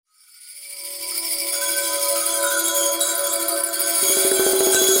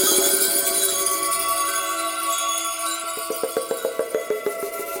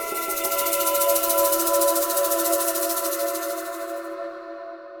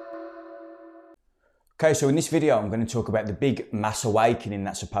Okay, so in this video, I'm going to talk about the big mass awakening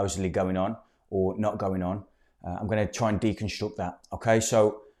that's supposedly going on or not going on. I'm going to try and deconstruct that. Okay,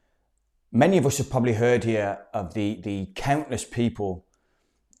 so many of us have probably heard here of the countless people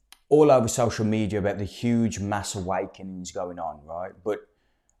all over social media about the huge mass awakenings going on, right? But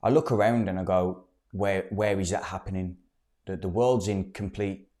I look around and I go, where is that happening? The world's in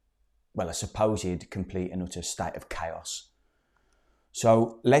complete, well, a supposed complete and utter state of chaos.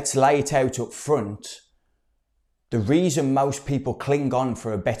 So let's lay it out up front. The reason most people cling on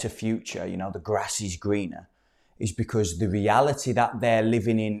for a better future, the grass is greener, is because the reality that they're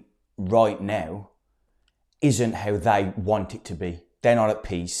living in right now isn't how they want it to be. They're not at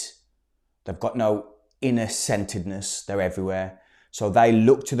peace. They've got no inner centeredness. They're everywhere. So they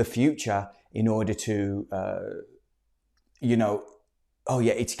look to the future in order to, oh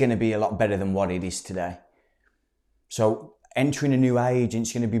yeah, it's going to be a lot better than what it is today. So entering a new age and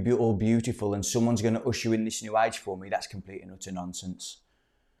it's going to be all beautiful and someone's going to usher in this new age for me, that's complete and utter nonsense.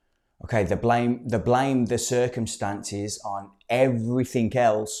 Okay, they blame the circumstances on everything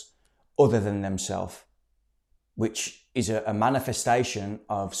else other than themselves, which is a manifestation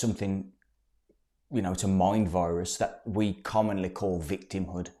of something, it's a mind virus that we commonly call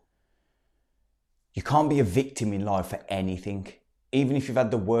victimhood. You can't be a victim in life for anything. Even if you've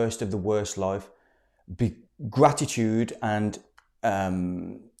had the worst of the worst life, gratitude and,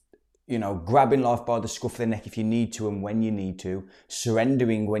 grabbing life by the scruff of the neck if you need to and when you need to,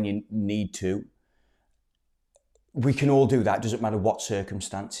 surrendering when you need to. We can all do that. Doesn't matter what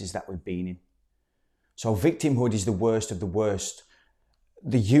circumstances that we've been in. So victimhood is the worst of the worst.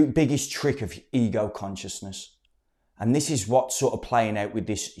 The biggest trick of ego consciousness. And this is what's sort of playing out with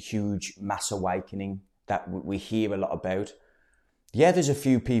this huge mass awakening that we hear a lot about. Yeah, there's a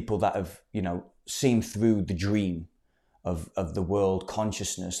few people that have, seen through the dream of the world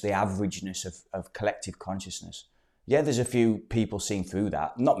consciousness, the averageness of collective consciousness. Yeah, there's a few people seen through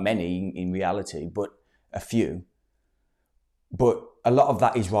that. Not many in reality, but a few. But a lot of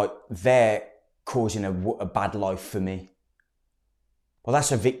that is right, they're causing a bad life for me. Well,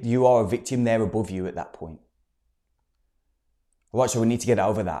 you are a victim, they're above you at that point. All right, so we need to get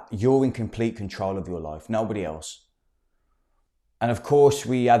over that. You're in complete control of your life, nobody else. And of course,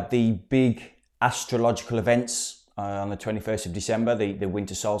 we had the big astrological events on the 21st of December, the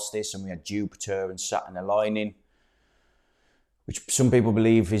winter solstice, and we had Jupiter and Saturn aligning, which some people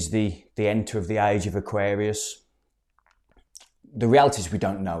believe is the enter of the age of Aquarius. The reality is we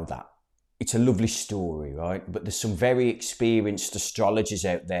don't know that. It's a lovely story, right? But there's some very experienced astrologers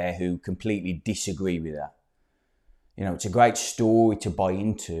out there who completely disagree with that. It's a great story to buy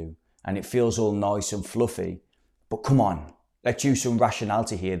into and it feels all nice and fluffy, but come on. Let's use some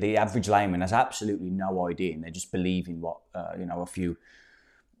rationality here. The average layman has absolutely no idea and they're just believing what, a few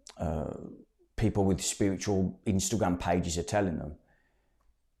people with spiritual Instagram pages are telling them.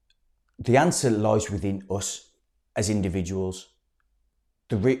 The answer lies within us as individuals.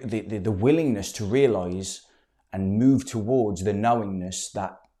 The willingness to realise and move towards the knowingness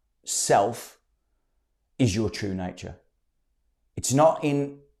that self is your true nature. It's not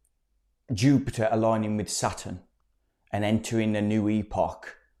in Jupiter aligning with Saturn and entering a new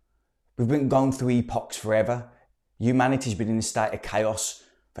epoch. We've been going through epochs forever. Humanity's been in a state of chaos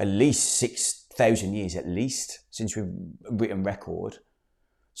for at least 6,000 years, at least, since we've written record.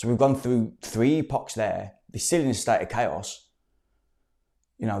 So we've gone through 3 epochs there. They're still in a state of chaos.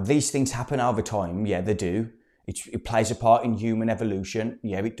 These things happen over time. Yeah, they do. It plays a part in human evolution.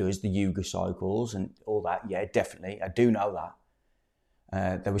 Yeah, it does. The Yuga cycles and all that. Yeah, definitely. I do know that.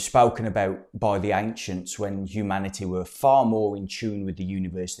 They were spoken about by the ancients when humanity were far more in tune with the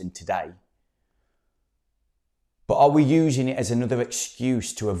universe than today. But are we using it as another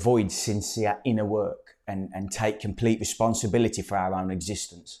excuse to avoid sincere inner work and take complete responsibility for our own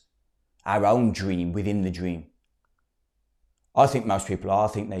existence, our own dream within the dream? I think most people are. I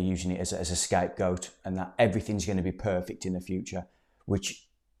think they're using it as a scapegoat and that everything's going to be perfect in the future, which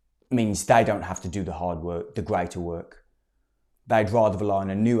means they don't have to do the hard work, the greater work. They'd rather rely on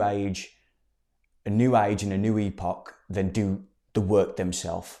a new age and a new epoch than do the work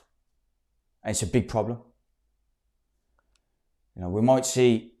themselves. And it's a big problem. We might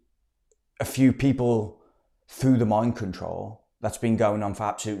see a few people through the mind control that's been going on for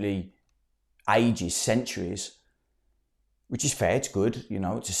absolutely ages, centuries, which is fair, it's good,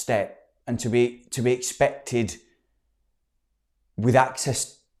 it's a step. And to be expected with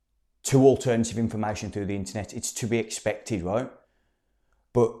access to alternative information through the internet, it's to be expected, right?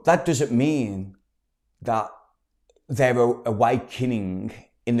 But that doesn't mean that they're awakening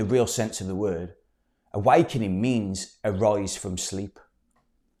in the real sense of the word. Awakening means arise from sleep.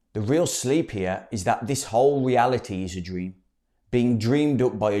 The real sleep here is that this whole reality is a dream, being dreamed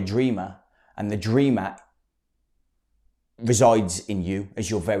up by a dreamer, and the dreamer resides in you as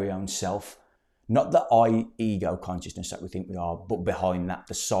your very own self. Not the I, ego consciousness that we think we are, but behind that,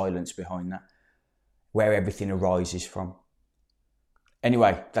 the silence behind that, where everything arises from.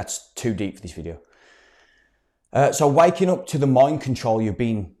 Anyway, that's too deep for this video. So waking up to the mind control you've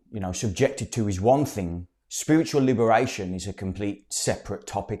been, subjected to is one thing. Spiritual liberation is a complete separate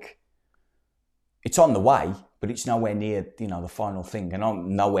topic. It's on the way, but it's nowhere near, the final thing. And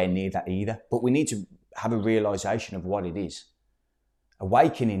I'm nowhere near that either. But we need to have a realization of what it is.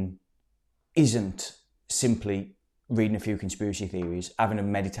 Awakening isn't simply reading a few conspiracy theories, having a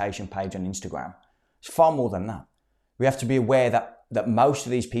meditation page on Instagram. It's far more than that. We have to be aware that most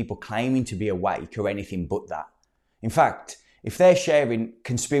of these people claiming to be awake are anything but that. In fact, if they're sharing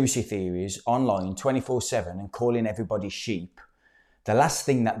conspiracy theories online 24/7 and calling everybody sheep, the last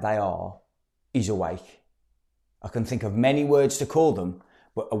thing that they are is awake. I can think of many words to call them,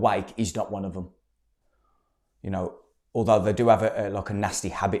 but awake is not one of them. Although they do have a nasty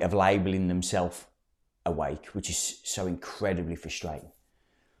habit of labeling themselves awake, which is so incredibly frustrating.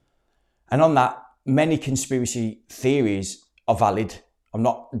 And on that, many conspiracy theories are valid. I'm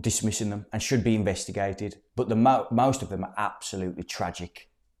not dismissing them and should be investigated, but most of them are absolutely tragic.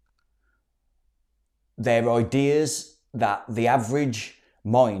 They're ideas that the average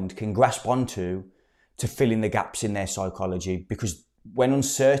mind can grasp onto to fill in the gaps in their psychology, because when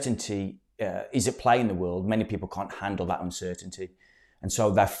uncertainty is at play in the world, many people can't handle that uncertainty. And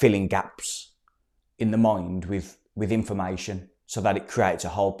so they're filling gaps in the mind with information so that it creates a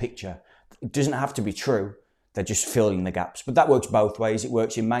whole picture. It doesn't have to be true. They're just filling the gaps. But that works both ways. It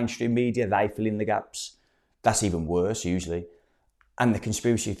works in mainstream media. They fill in the gaps. That's even worse, usually. And the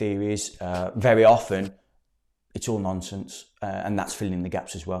conspiracy theories, very often, it's all nonsense. And that's filling in the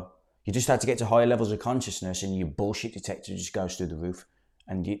gaps as well. You just have to get to higher levels of consciousness and your bullshit detector just goes through the roof.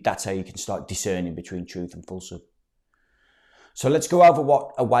 And that's how you can start discerning between truth and falsehood. So let's go over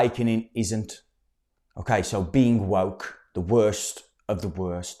what awakening isn't. Okay, so being woke, the worst of the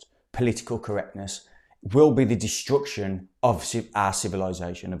worst, political correctness, will be the destruction of our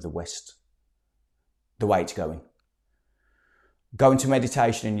civilization of the West. The way it's going. Going to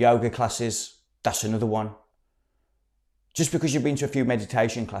meditation and yoga classes, that's another one. Just because you've been to a few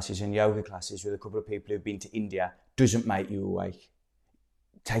meditation classes and yoga classes with a couple of people who've been to India doesn't make you awake.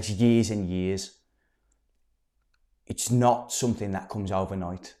 It takes years and years. It's not something that comes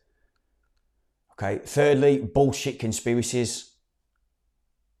overnight. Okay. Thirdly, bullshit conspiracies.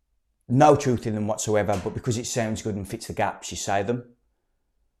 No truth in them whatsoever, but because it sounds good and fits the gaps, you say them.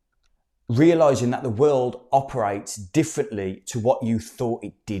 Realizing that the world operates differently to what you thought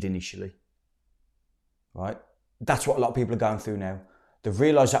it did initially. Right? That's what a lot of people are going through now. They've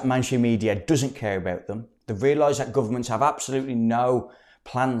realised that mainstream media doesn't care about them. They've realised that governments have absolutely no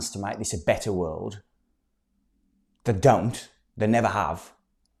plans to make this a better world. They don't. They never have.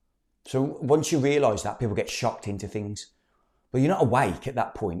 So once you realise that, people get shocked into things. But you're not awake at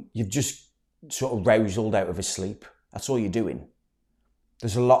that point. You've just sort of roused out of a sleep. That's all you're doing.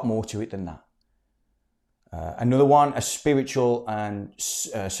 There's a lot more to it than that. Another one, a spiritual and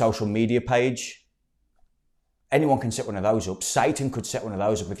social media page. Anyone can set one of those up. Satan could set one of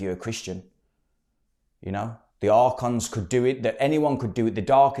those up if you're a Christian. The archons could do it. That anyone could do it. The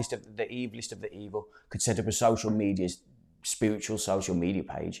darkest of the evilest of the evil could set up a spiritual social media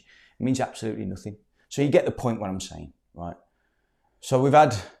page. It means absolutely nothing. So you get the point what I'm saying, right? So we've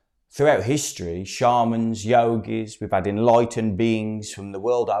had, throughout history, shamans, yogis, we've had enlightened beings from the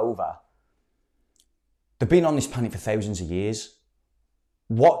world over. They've been on this planet for thousands of years.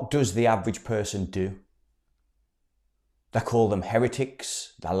 What does the average person do? They call them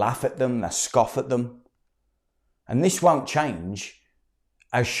heretics, they laugh at them, they scoff at them. And this won't change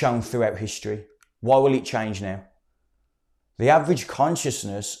as shown throughout history. Why will it change now? The average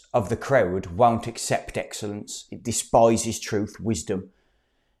consciousness of the crowd won't accept excellence. It despises truth, wisdom.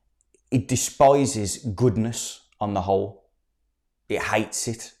 It despises goodness on the whole. It hates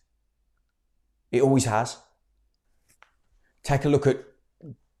it. It always has. Take a look at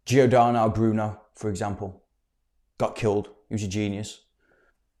Giordano Bruno, for example. Got killed. He was a genius.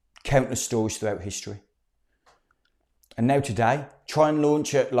 Countless stories throughout history. And now today, try and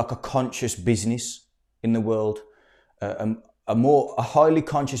launch a conscious business in the world, a highly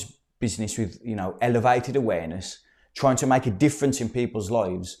conscious business with elevated awareness, trying to make a difference in people's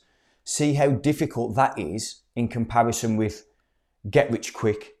lives. See how difficult that is in comparison with get rich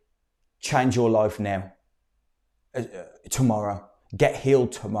quick, change your life now, tomorrow, get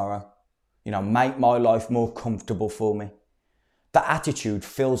healed tomorrow. Make my life more comfortable for me. That attitude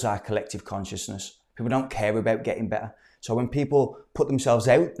fills our collective consciousness. People don't care about getting better. So when people put themselves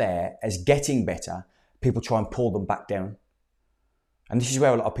out there as getting better, people try and pull them back down. And this is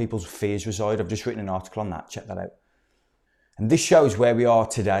where a lot of people's fears reside. I've just written an article on that. Check that out. And this shows where we are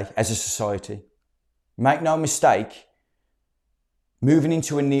today as a society. Make no mistake, moving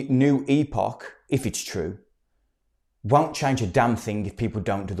into a new epoch, if it's true, won't change a damn thing if people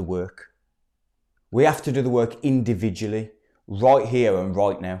don't do the work. We have to do the work individually, right here and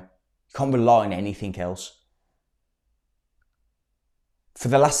right now. You can't rely on anything else. For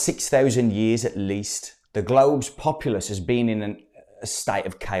the last 6,000 years at least, the globe's populace has been in a state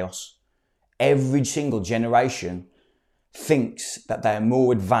of chaos. Every single generation thinks that they are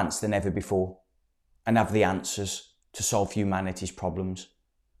more advanced than ever before and have the answers to solve humanity's problems.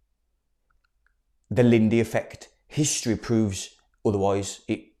 The Lindy effect. History proves otherwise.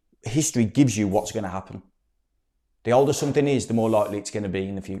 History gives you what's going to happen. The older something is, the more likely it's going to be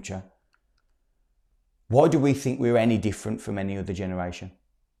in the future. Why do we think we're any different from any other generation?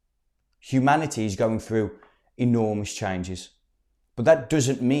 Humanity is going through enormous changes, but that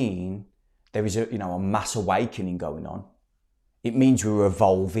doesn't mean there is a mass awakening going on. It means we're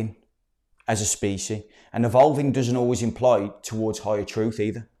evolving as a species, and evolving doesn't always imply towards higher truth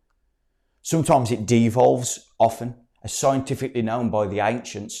either. Sometimes it devolves, often, as scientifically known by the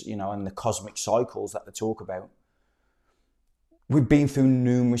ancients, and the cosmic cycles that they talk about. We've been through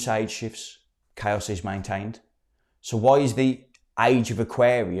numerous age shifts. Chaos is maintained. So why is the age of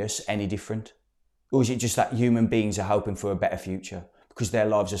Aquarius any different? Or is it just that human beings are hoping for a better future because their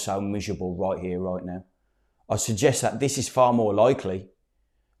lives are so miserable right here, right now? I suggest that this is far more likely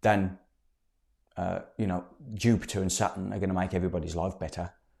than, Jupiter and Saturn are going to make everybody's life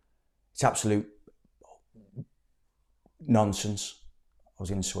better. It's absolute nonsense. I was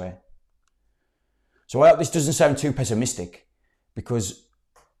going to swear. So I hope this doesn't sound too pessimistic, because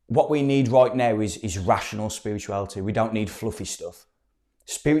what we need right now is rational spirituality. We don't need fluffy stuff.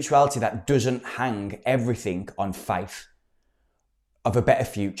 Spirituality that doesn't hang everything on faith of a better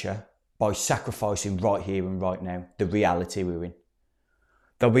future by sacrificing right here and right now, the reality we're in.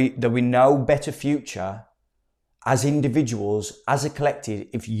 There'll be no better future as individuals, as a collective,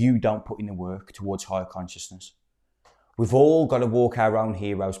 if you don't put in the work towards higher consciousness. We've all got to walk our own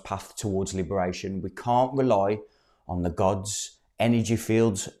hero's path towards liberation. We can't rely on the gods, energy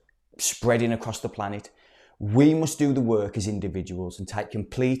fields spreading across the planet. We must do the work as individuals and take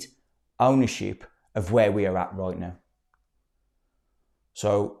complete ownership of where we are at right now.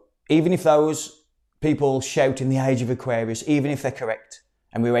 So even if those people shout in the age of Aquarius, even if they're correct,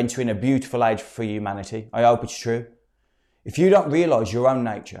 and we're entering a beautiful age for humanity, I hope it's true. If you don't realise your own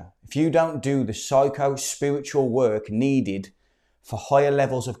nature, if you don't do the psycho-spiritual work needed for higher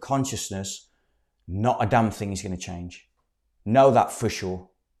levels of consciousness, not a damn thing is going to change. Know that for sure.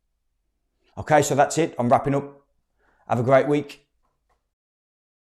 Okay, so that's it. I'm wrapping up. Have a great week.